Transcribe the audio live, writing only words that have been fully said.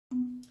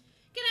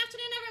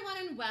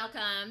and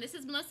welcome. This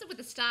is Melissa with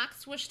the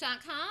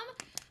StockSwoosh.com.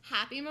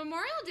 Happy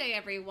Memorial Day,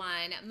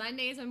 everyone.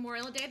 Monday is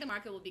Memorial Day. The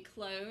market will be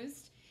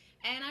closed.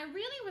 And I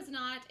really was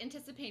not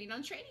anticipating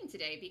on trading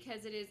today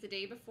because it is the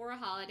day before a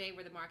holiday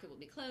where the market will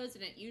be closed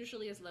and it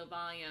usually is low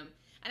volume.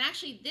 And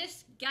actually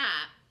this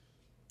gap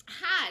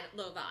had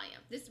low volume.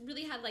 This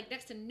really had like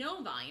next to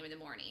no volume in the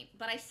morning.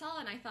 But I saw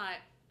it and I thought,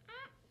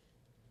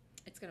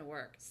 it's going to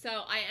work. So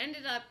I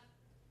ended up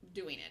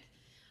doing it.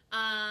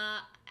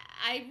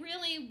 I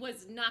really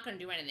was not going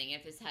to do anything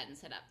if this hadn't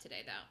set up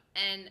today, though.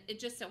 And it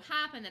just so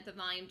happened that the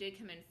volume did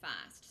come in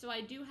fast. So I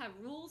do have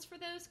rules for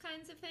those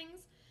kinds of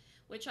things,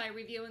 which I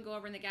review and go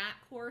over in the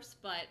GAP course,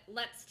 but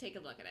let's take a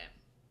look at it.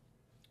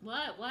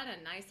 What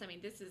a nice, I mean,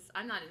 this is,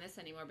 I'm not in this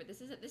anymore, but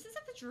this is at the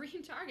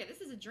dream target.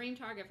 This is a dream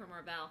target for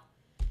Mrvl.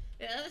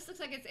 This looks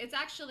like it's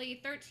actually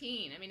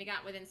 13. I mean, it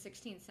got within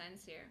 16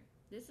 cents here.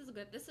 This is a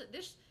good,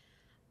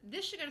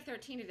 this should go to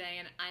 13 today,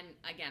 and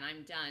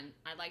I'm done.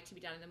 I like to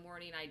be done in the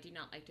morning. I do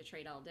not like to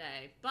trade all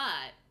day,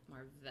 but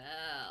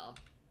Mrvl,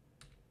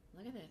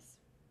 look at this.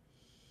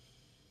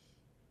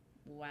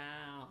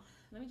 Wow.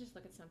 Let me just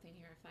look at something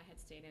here. If I had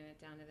stayed in it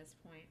down to this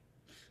point,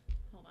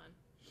 hold on,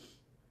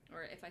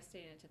 or if I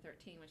stayed in it to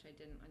 13, which I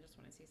didn't. I just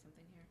want to see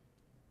something here.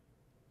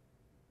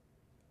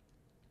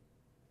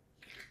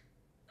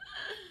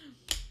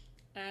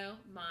 Oh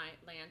my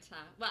Lanta.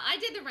 Well, I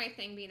did the right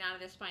thing being out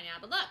of this by now,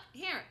 but look,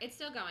 here, it's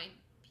still going.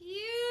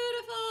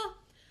 Beautiful.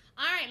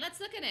 All right, let's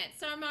look at it.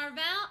 So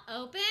Mrvl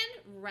opened,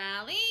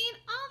 rallied.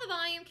 All the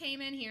volume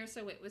came in here,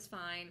 so it was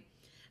fine.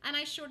 And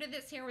I shorted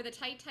this here with a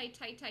tight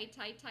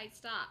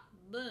stop.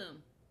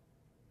 Boom.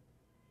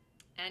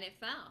 And it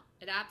fell.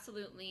 It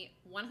absolutely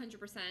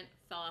 100%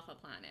 fell off a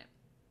planet.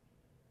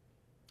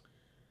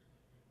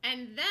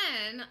 And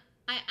then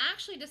I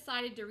actually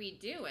decided to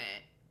redo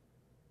it,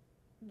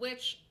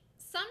 which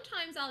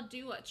sometimes I'll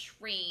do a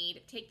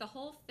trade, take the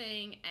whole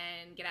thing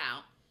and get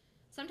out.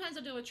 Sometimes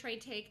I'll do a trade,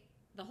 take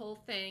the whole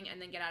thing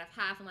and then get out of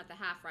half and let the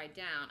half ride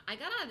down. I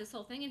got out of this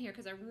whole thing in here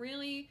because I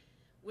really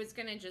was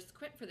going to just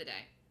quit for the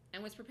day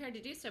and was prepared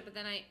to do so. But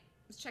then I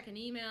was checking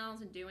emails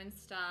and doing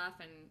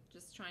stuff and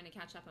just trying to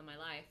catch up on my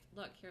life.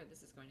 Look, here,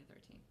 this is going to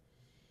 13.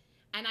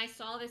 And I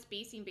saw this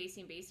basing.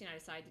 I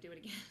decided to do it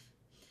again.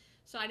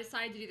 So I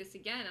decided to do this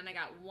again, and I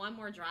got one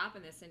more drop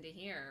in this into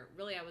here.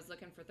 Really, I was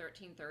looking for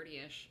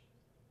 1330-ish.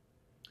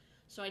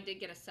 So I did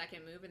get a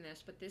second move in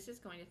this, but this is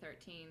going to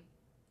 13.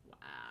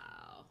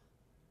 Wow.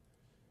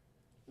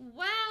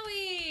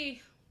 Wowie.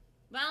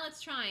 Well,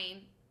 it's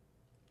trying.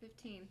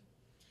 15.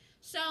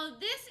 So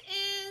this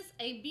is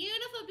a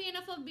beautiful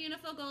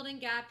golden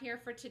gap here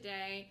for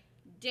today.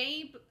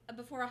 Day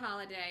before a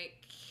holiday.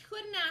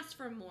 Couldn't ask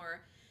for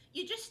more.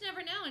 You just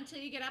never know until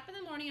you get up in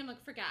the morning and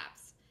look for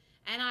gaps.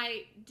 And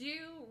I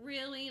do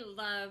really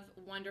love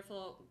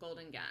wonderful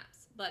golden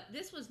gaps. But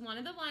this was one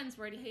of the ones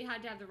where he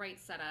had to have the right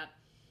setup.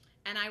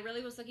 And I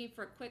really was looking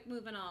for a quick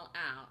move and all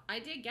out. I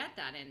did get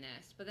that in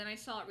this, but then I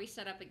saw it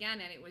reset up again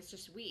and it was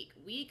just weak.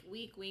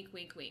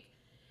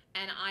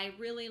 And I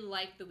really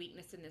liked the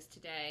weakness in this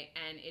today,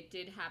 and it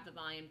did have the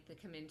volume to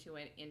come into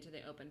it into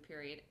the open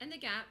period, and the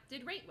gap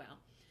did rate well.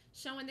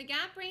 So when the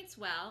gap rates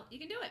well, you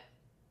can do it.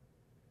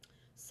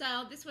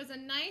 So this was a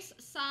nice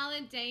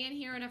solid day in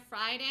here on a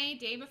Friday,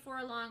 day before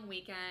a long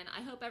weekend.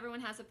 I hope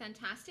everyone has a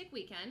fantastic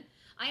weekend.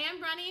 I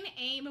am running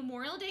a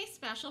Memorial Day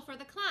special for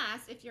the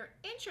class. If you're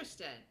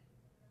interested,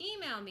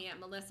 email me at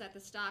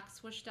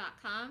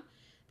melissa@thestockswoosh.com.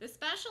 The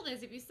special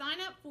is if you sign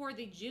up for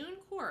the June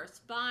course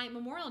by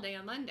Memorial Day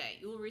on Monday,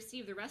 you will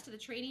receive the rest of the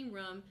trading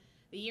room,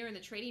 the year in the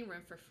trading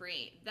room for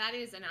free. That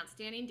is an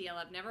outstanding deal.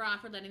 I've never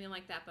offered anything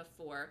like that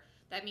before.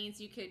 That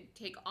means you could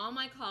take all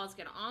my calls,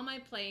 get all my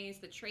plays,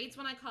 the trades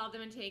when I call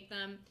them and take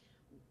them,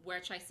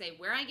 which I say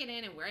where I get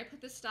in and where I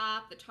put the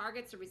stop, the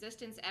targets, the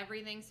resistance,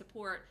 everything,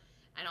 support,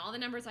 and all the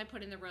numbers I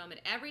put in the room, and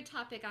every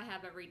topic I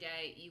have every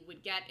day, you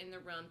would get in the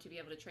room to be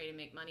able to trade and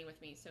make money with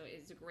me. So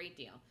it's a great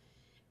deal.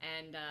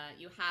 And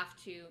you have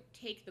to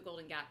take the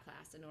Golden Gap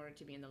class in order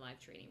to be in the live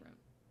trading room.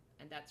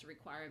 And that's a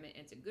requirement.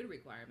 It's a good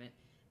requirement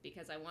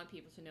because I want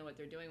people to know what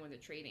they're doing when they're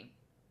trading.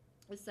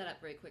 It's set up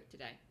very quick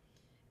today.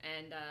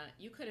 And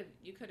you could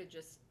have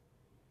just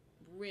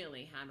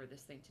really hammered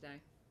this thing today.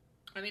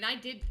 I mean, I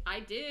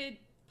did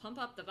pump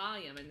up the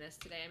volume in this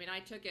today. I mean, I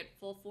took it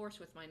full force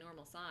with my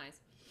normal size.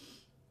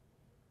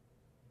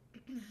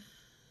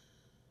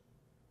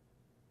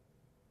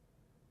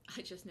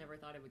 I just never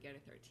thought it would go to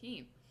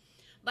 13.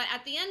 But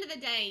at the end of the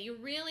day, you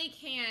really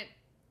can't,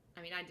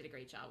 I mean, I did a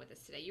great job with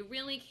this today. You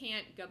really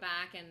can't go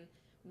back and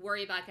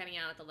worry about getting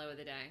out at the low of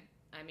the day.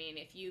 I mean,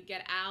 if you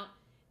get out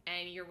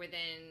and you're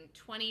within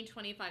 20,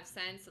 25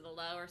 cents of the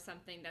low or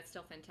something, that's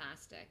still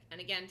fantastic.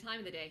 And again, time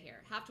of the day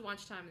here. Have to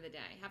watch time of the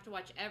day. Have to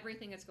watch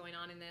everything that's going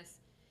on in this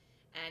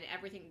and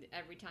everything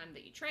every time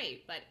that you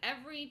trade. But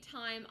every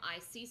time I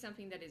see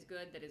something that is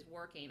good, that is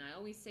working, I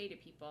always say to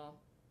people,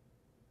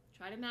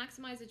 try to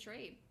maximize the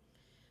trade.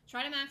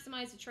 Try to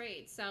maximize the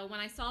trade. So when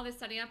I saw this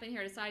setting up in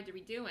here, I decided to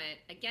redo it.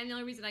 Again, the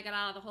only reason I got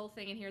out of the whole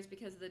thing in here is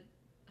because of the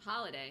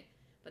holiday.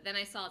 But then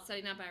I saw it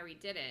setting up, I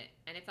redid it.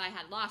 And if I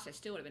had lost, I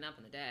still would have been up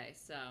in the day.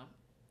 So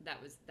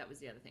that was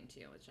the other thing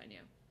too, which I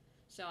knew.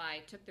 So I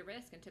took the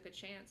risk and took a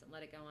chance and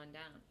let it go on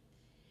down.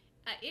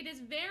 It is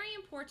very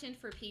important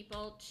for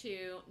people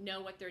to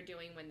know what they're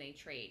doing when they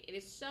trade. It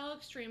is so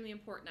extremely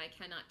important, I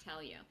cannot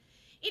tell you.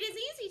 It is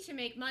easy to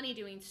make money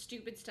doing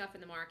stupid stuff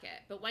in the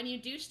market, but when you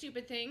do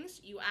stupid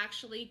things, you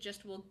actually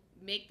just will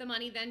make the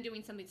money then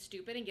doing something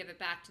stupid and give it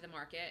back to the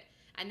market.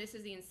 And this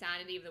is the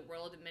insanity of the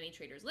world that many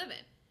traders live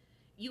in.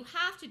 You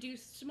have to do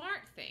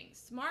smart things,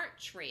 smart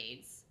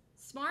trades,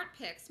 smart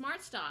picks,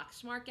 smart stocks,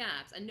 smart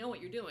gaps, and know what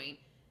you're doing.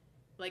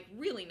 Like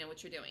really know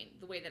what you're doing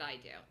the way that I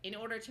do in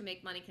order to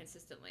make money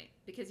consistently,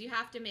 because you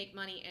have to make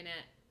money in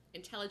an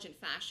intelligent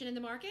fashion in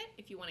the market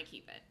if you want to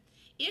keep it.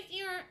 If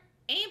you're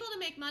able to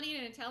make money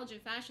in an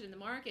intelligent fashion in the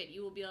market,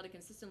 you will be able to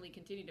consistently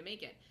continue to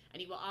make it,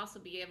 and you will also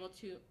be able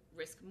to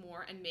risk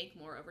more and make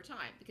more over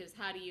time, because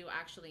how do you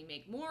actually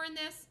make more in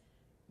this?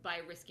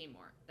 By risking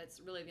more. That's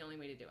really the only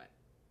way to do it.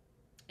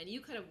 And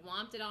you could have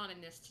womped it on in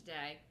this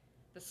today.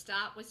 The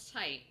stop was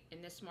tight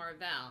in this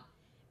Mrvl,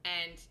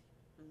 and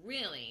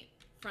really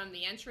from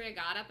the entry I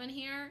got up in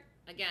here,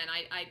 again,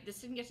 this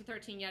didn't get to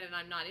 13 yet, and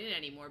I'm not in it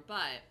anymore,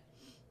 but,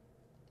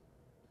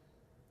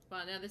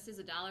 well, no, this is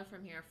 $1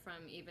 from here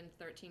from even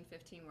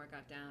 13.15 where it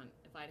got down.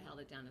 If I'd held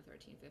it down to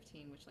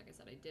 13.15, which, like I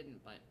said, I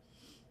didn't, but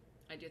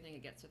I do think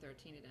it gets to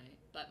 13 today.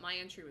 But my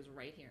entry was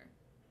right here.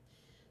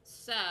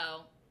 So,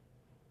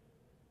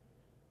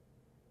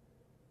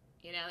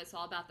 you know, it's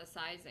all about the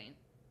sizing.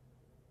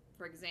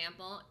 For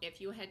example, if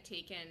you had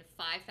taken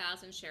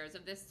 5,000 shares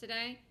of this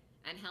today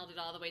and held it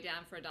all the way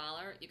down for $1,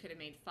 you could have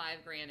made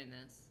 $5 grand in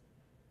this.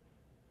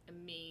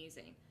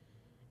 Amazing.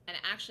 And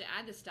actually, I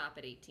had to stop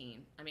at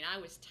 18. I mean, I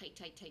was tight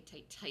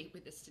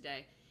with this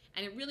today.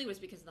 And it really was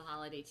because of the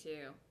holiday,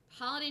 too.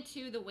 Holiday,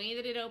 too, the way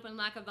that it opened,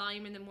 lack of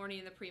volume in the morning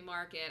in the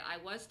pre-market, I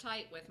was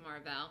tight with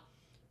Mrvl.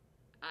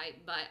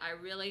 But I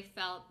really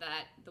felt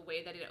that the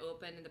way that it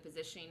opened and the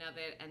positioning of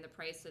it and the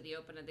price of the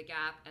open of the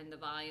gap and the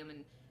volume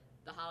and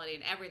the holiday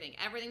and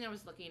everything that I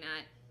was looking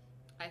at,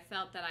 I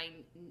felt that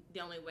the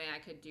only way I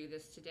could do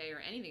this today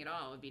or anything at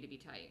all would be to be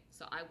tight.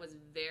 So I was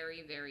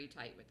very, very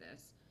tight with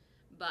this.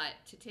 But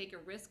to take a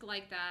risk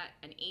like that,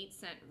 an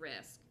 8-cent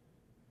risk,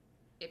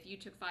 if you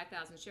took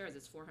 5,000 shares,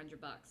 it's $400,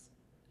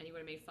 and you would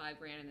have made $5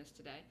 grand in this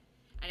today.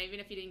 And even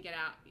if you didn't get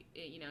out,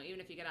 you know, even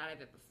if you got out of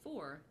it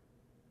before,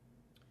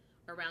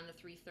 around the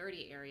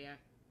 330 area,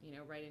 you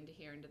know, right into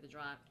here, into the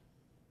drop,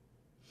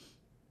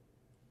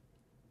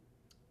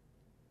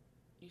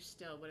 you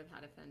still would have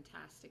had a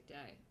fantastic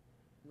day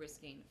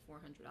risking $400,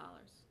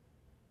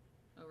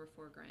 over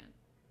 $4 grand.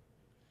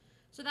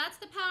 So that's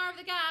the power of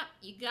the gap.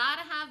 You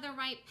gotta have the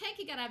right pick.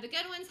 You gotta have the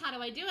good ones. How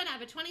do I do it? I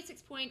have a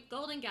 26-point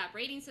golden gap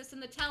rating system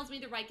that tells me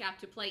the right gap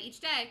to play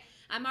each day.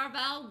 And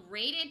Mrvl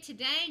rated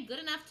today good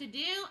enough to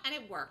do, and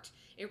it worked.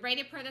 It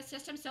rated per the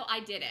system, so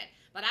I did it.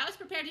 But I was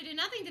prepared to do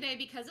nothing today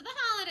because of the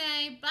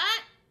holiday,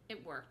 but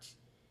it worked.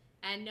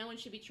 And no one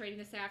should be trading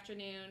this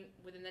afternoon.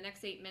 Within the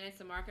next 8 minutes,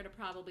 the market will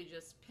probably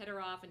just pitter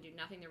off and do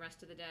nothing the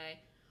rest of the day,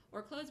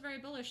 or close very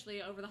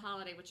bullishly over the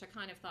holiday, which I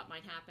kind of thought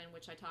might happen,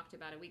 which I talked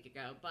about a week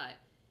ago. But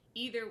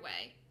either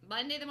way,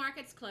 Monday the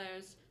market's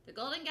closed. The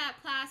Golden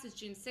Gap class is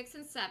June 6th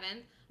and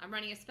 7th. I'm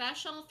running a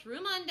special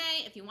through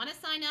Monday. If you want to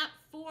sign up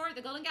for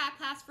the Golden Gap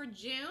class for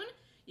June,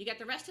 you get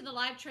the rest of the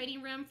live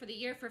trading room for the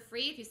year for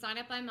free if you sign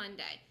up by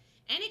Monday.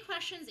 Any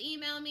questions,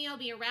 email me. I'll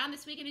be around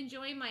this week and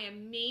enjoying my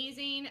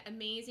amazing,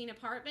 amazing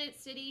apartment,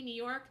 city, New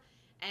York,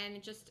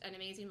 and just an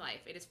amazing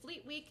life. It is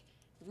Fleet Week,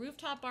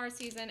 rooftop bar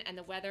season, and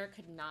the weather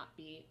could not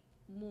be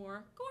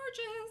more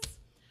gorgeous.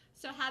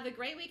 So have a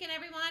great weekend,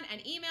 everyone,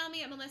 and email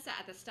me at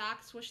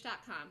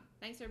melissa@thestockswoosh.com.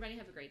 Thanks, everybody.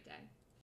 Have a great day.